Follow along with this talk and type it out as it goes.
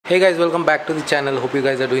Hey guys, welcome back to the channel. Hope you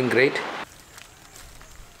guys are doing great.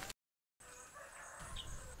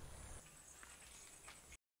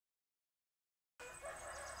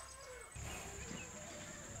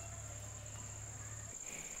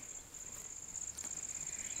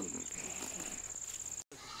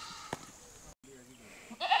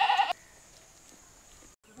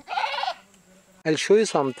 I'll show you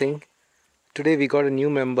something. Today we got a new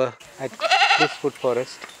member at Kris Food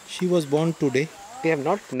Forest. She was born today. We have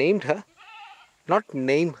not named her. Not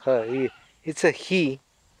name her. It's a he.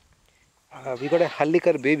 We got a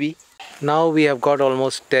Hallikar baby. Now we have got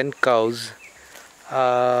almost 10 cows.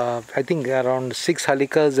 I think around 6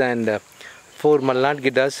 Hallikas and 4 Malnad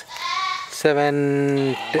Giddas.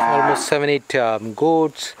 Almost 7-8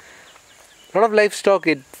 goats. A lot of livestock.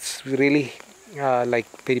 It's really like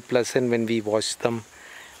very pleasant when we watch them.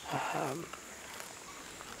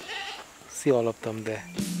 See all of them there.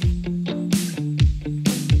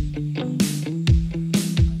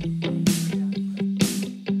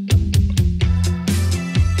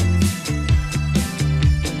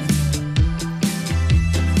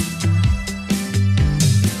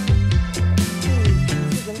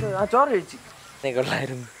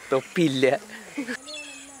 തൊപ്പിയില്ല.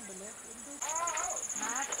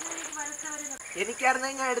 എനിക്കായിരുന്നു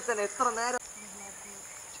ഞാൻ എടുത്തന്നെ എത്ര നേരം.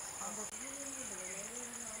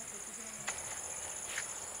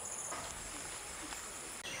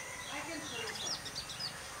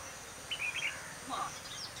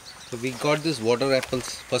 So we got this water apples,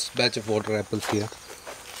 first batch of water apples here.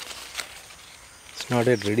 It's not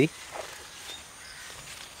yet ready.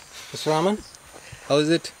 Mr. Raman, how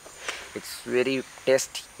is it? It's very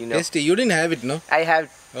tasty, you know. Tasty. You didn't have it, no? I have.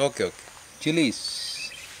 Okay. Chilies.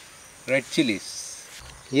 Red chilies.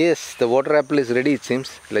 Yes, the water apple is ready, it seems.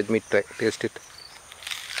 Let me try taste it.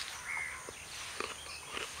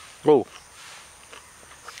 Oh.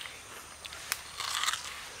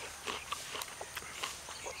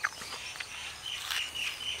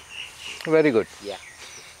 Very good. Yeah.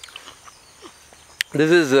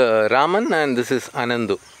 This is Raman and this is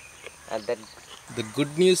Anandu. And then The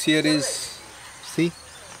good news here is, see,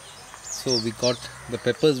 so we got, the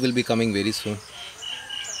peppers will be coming very soon.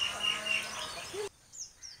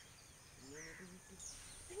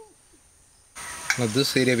 Now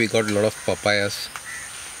this area we got a lot of papayas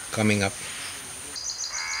coming up.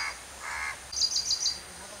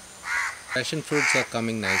 Passion fruits are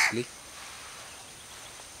coming nicely.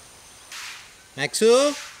 Maxu!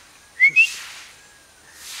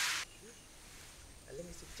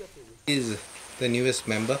 Is the newest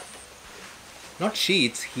member. Not she,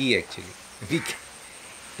 it's he actually. We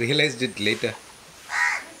realized it later.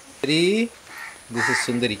 This is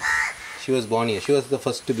Sundari. She was born here. She was the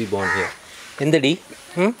first to be born here. Endadi?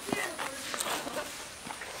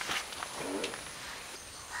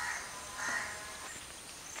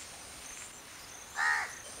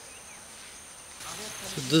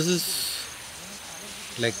 So this is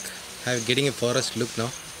like getting a forest look now.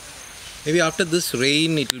 Maybe after this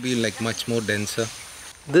rain it will be like much more denser.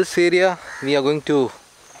 This area we are going to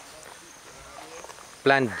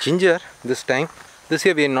plant ginger this time. This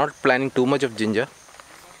year we are not planning too much of ginger.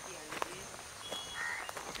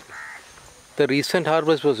 The recent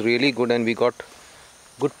harvest was really good and we got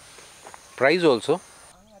good price also.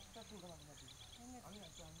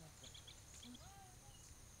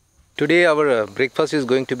 Today our breakfast is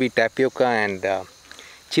going to be tapioca and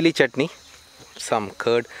chili chutney, some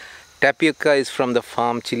curd. Tapioca is from the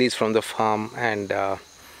farm, chili is from the farm, and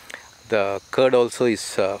the curd also is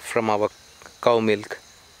from our cow milk.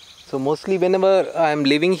 So mostly whenever I am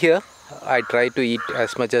living here, I try to eat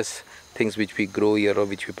as much as things which we grow here or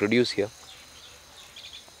which we produce here.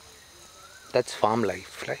 That's farm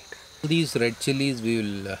life, right? These red chilies we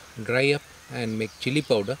will dry up and make chili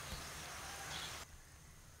powder.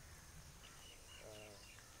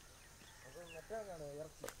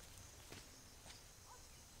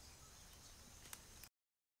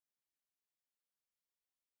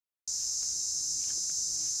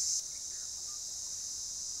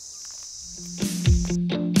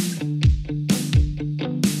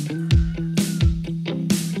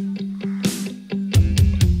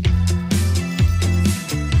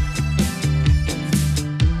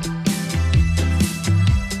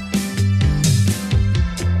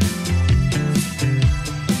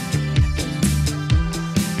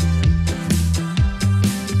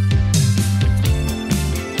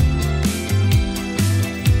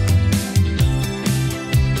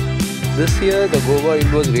 This year the guava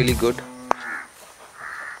yield was really good.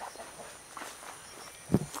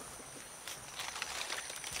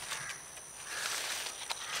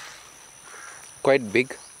 Quite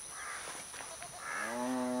big.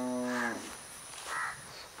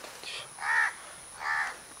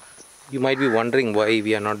 you might be wondering why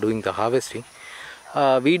we are not doing the harvesting.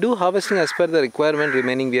 We do harvesting as per the requirement,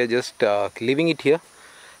 remaining we are just leaving it here.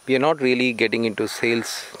 We are not really getting into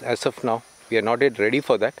sales as of now. We are not yet ready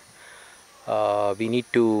for that. We need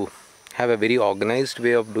to have a very organized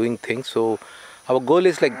way of doing things. So our goal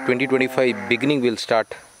is like 2025 beginning we'll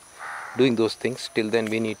start doing those things. Till then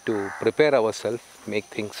we need to prepare ourselves, make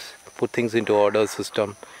things, put things into order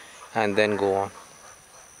system, and then go on.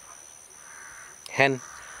 Hen,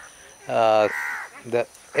 the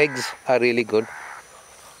eggs are really good.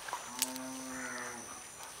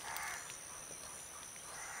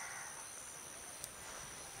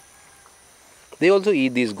 They also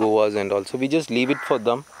eat these goas, and also we just leave it for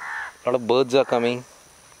them. A lot of birds are coming,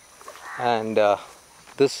 and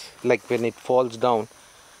this, like when it falls down,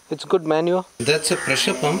 it's good manure. That's a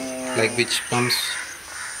pressure pump, like which pumps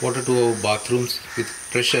water to our bathrooms with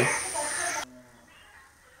pressure.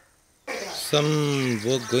 Some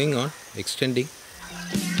work going on, extending.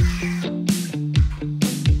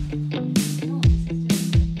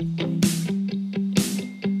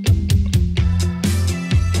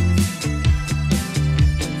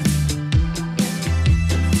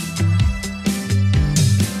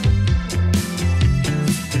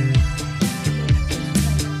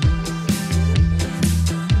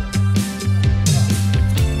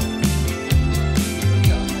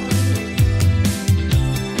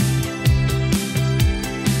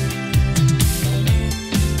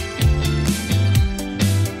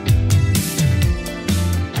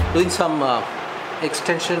 Doing some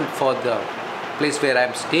extension for the place where I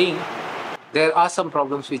am staying. There are some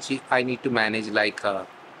problems which I need to manage, like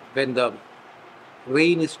when the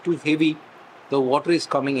rain is too heavy, the water is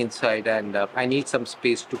coming inside, and I need some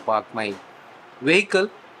space to park my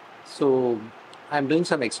vehicle. So I'm doing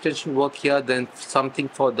some extension work here, then something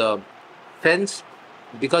for the fence,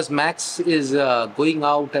 because Max is going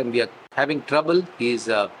out and we are having trouble. He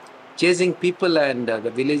is chasing people, and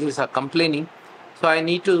the villagers are complaining. So I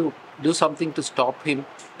need to do something to stop him,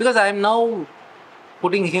 because I am now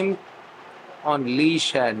putting him on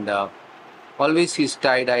leash, and always he's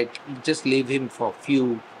tied. I just leave him for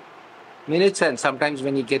few minutes, and sometimes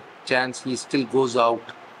when he get chance, he still goes out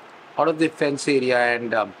of the fence area,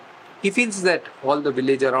 and he feels that all the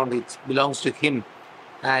village around it belongs to him,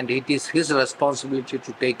 and it is his responsibility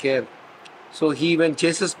to take care. So he even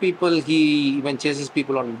chases people. He even chases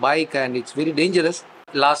people on bike, and it's very dangerous.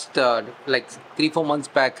 Last like 3-4 months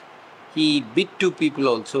back, he bit 2 people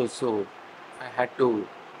also. So I had to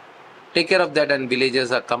take care of that, and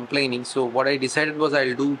villagers are complaining. So what I decided was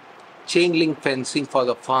I'll do chain link fencing for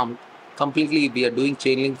the farm. Completely, we are doing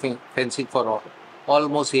chain link fencing for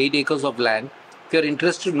almost 8 acres of land. If you're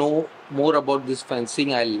interested to know more about this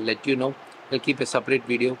fencing, I'll let you know. I'll keep a separate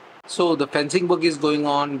video. So the fencing work is going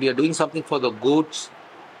on. We are doing something for the goats.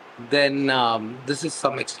 Then this is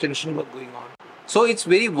some extension work going on. So it's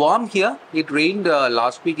very warm here. It rained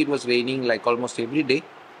last week. It was raining like almost every day,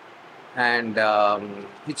 and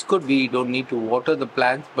it's good. We don't need to water the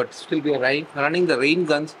plants, but still we are running the rain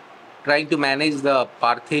guns, trying to manage the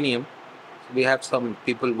parthenium. We have some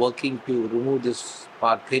people working to remove this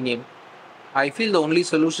parthenium. I feel the only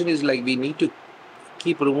solution is like we need to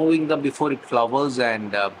keep removing them before it flowers,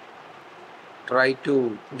 and try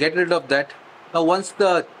to get rid of that. Now once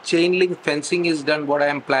the chain link fencing is done, what I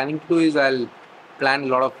am planning to do is I'll plant a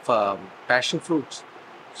lot of passion fruits,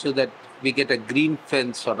 so that we get a green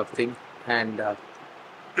fence sort of thing, and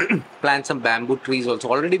plant some bamboo trees also.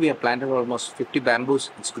 Already we have planted almost 50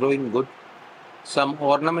 bamboos. It's growing good. Some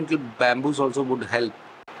ornamental bamboos also would help.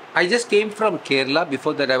 I just came from Kerala.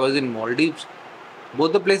 Before that I was in Maldives.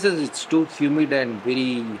 Both the places it's too humid and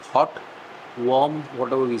very hot, warm,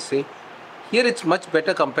 whatever we say. Here it's much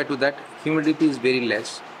better compared to that. Humidity is very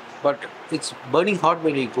less, but it's burning hot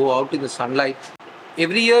when we go out in the sunlight.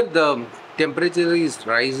 Every year the temperature is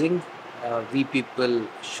rising. We people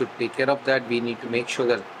should take care of that. We need to make sure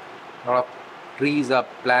that a lot of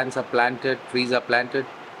plants are planted, trees are planted,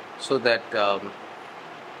 so that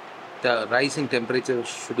the rise in temperature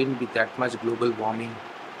shouldn't be that much global warming.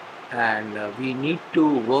 And we need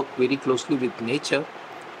to work very closely with nature.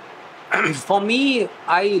 For me,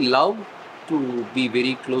 I love to be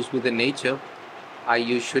very close with the nature. I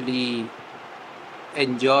usually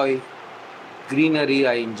enjoy greenery.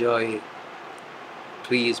 I enjoy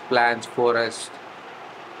trees, plants, forest.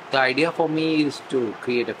 The idea for me is to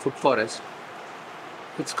create a food forest.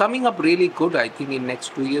 It's coming up really good. I think in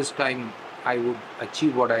next 2 years time I would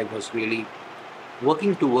achieve what I was really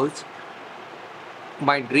working towards.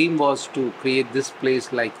 My dream was to create this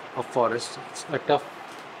place like a forest. It's a tough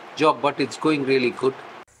job, but it's going really good.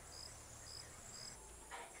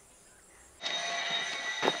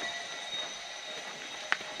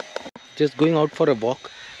 just going out for a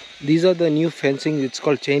walk. These are the new fencing. It's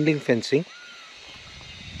called chain link fencing.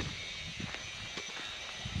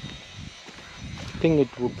 I think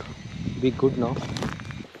it would be good now.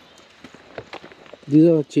 These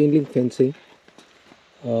are chain link fencing.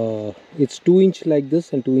 It's 2-inch like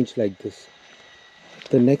this and 2-inch like this.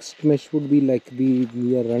 The next mesh would be like we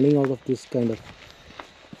are running out of this kind of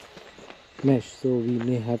mesh, so we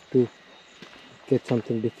may have to get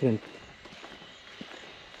something different.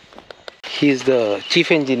 He is the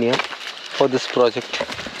chief engineer for this project.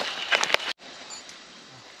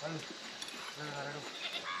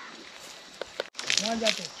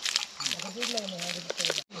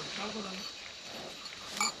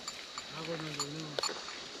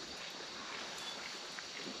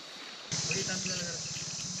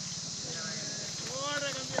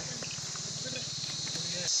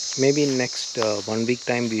 Maybe in next 1 week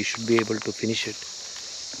time we should be able to finish it.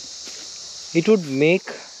 It would make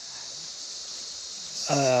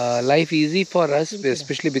life easy for us,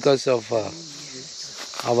 especially because of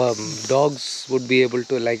our dogs would be able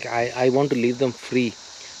to, like, I want to leave them free.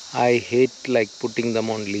 I hate like putting them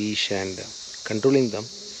on leash and controlling them,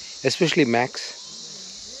 especially Max.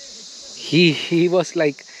 He was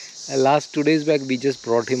like, last 2 days back we just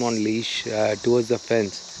brought him on leash towards the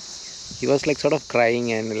fence. He was like sort of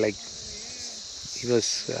crying, and like he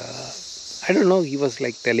was I don't know, he was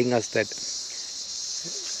like telling us that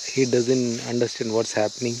he doesn't understand what's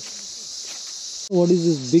happening. What is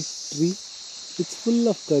this big tree? It's full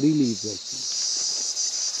of curry leaves actually.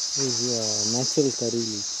 It's natural curry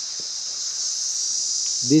leaves.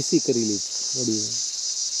 Desi curry leaves. What do you mean?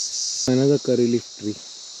 Another curry leaf tree.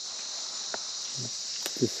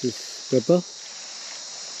 This is pepper.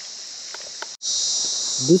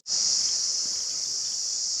 This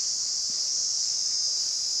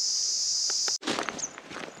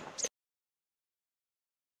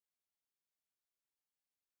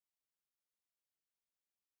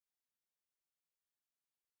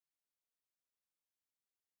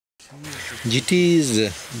GT is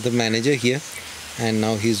the manager here, and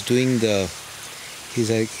now he's doing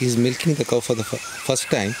he's milking the cow for the first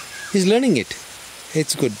time. He's learning it.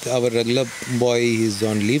 It's good. Our regular boy is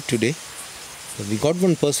on leave today. So we got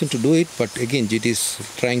one person to do it, but again GT is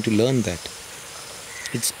trying to learn that.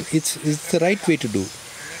 It's the right way to do.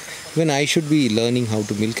 When I should be learning how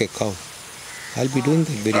to milk a cow, I'll be doing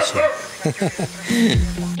that very soon.